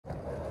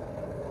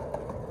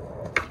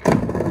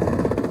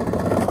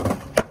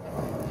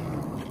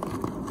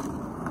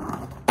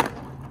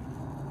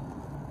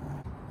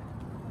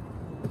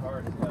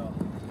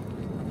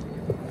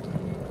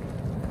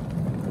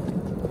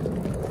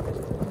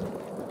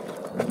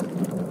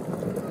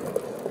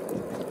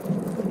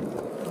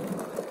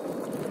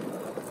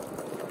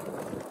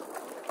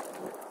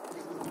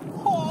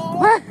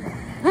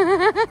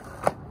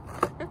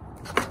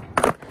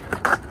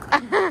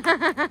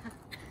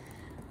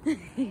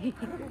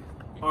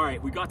All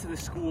right, we got to the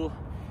school.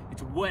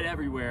 It's wet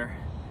everywhere.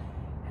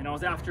 And I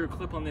was after a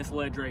clip on this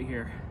ledge right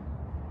here.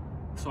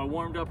 So I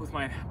warmed up with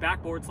my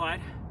backboard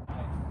slide.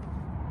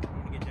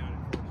 I'm gonna get down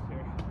at first here.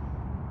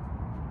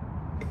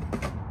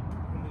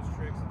 One of those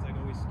tricks that's like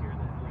always scared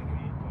the hell out of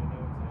me, but I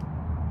know it's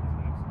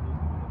absolutely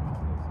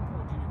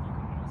what it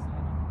is.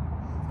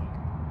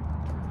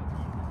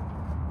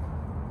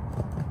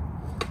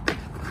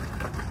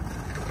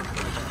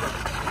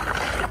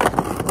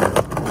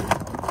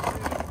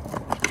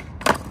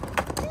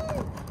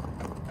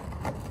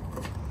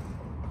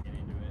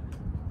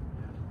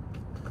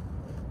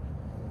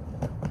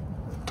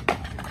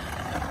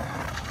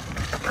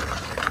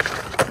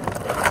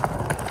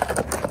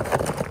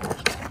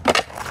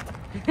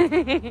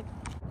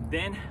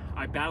 Then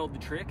I battled the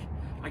trick.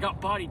 I got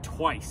bodied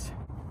twice.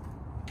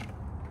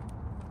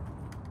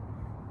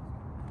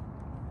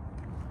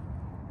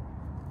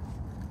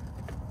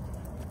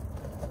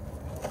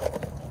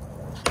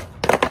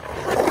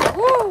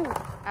 Woo!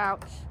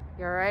 Ouch.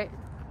 You alright?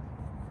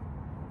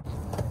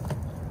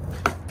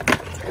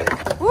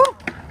 Woo!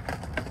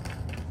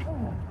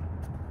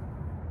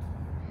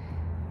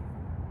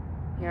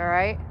 You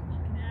alright?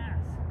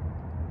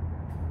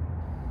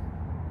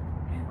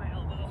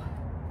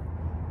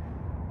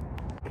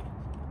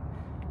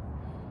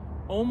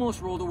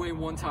 Almost rolled away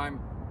one time,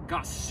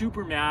 got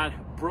super mad,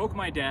 broke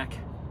my deck.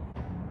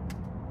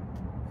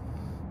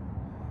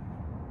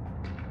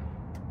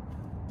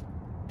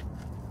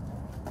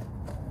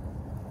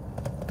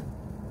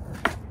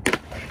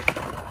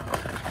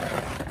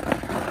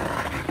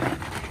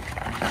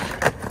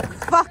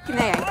 Fuck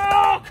me.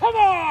 Oh, come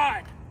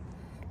on!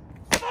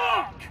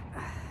 Fuck!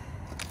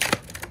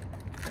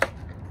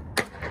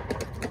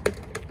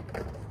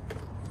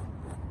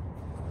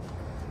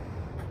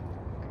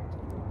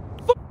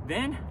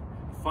 Then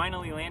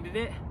finally landed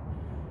it.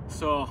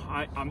 So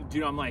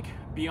I'm like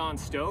beyond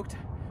stoked.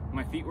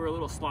 My feet were a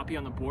little sloppy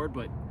on the board,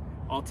 but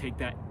I'll take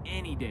that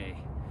any day.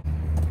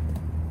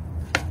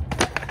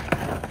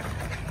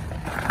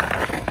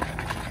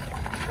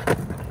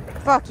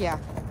 Fuck yeah.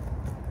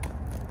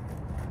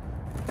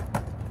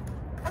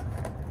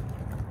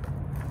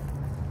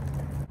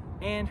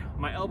 And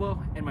my elbow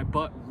and my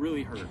butt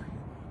really hurt.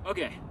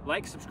 Okay,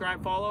 like,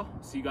 subscribe, follow.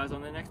 See you guys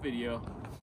on the next video.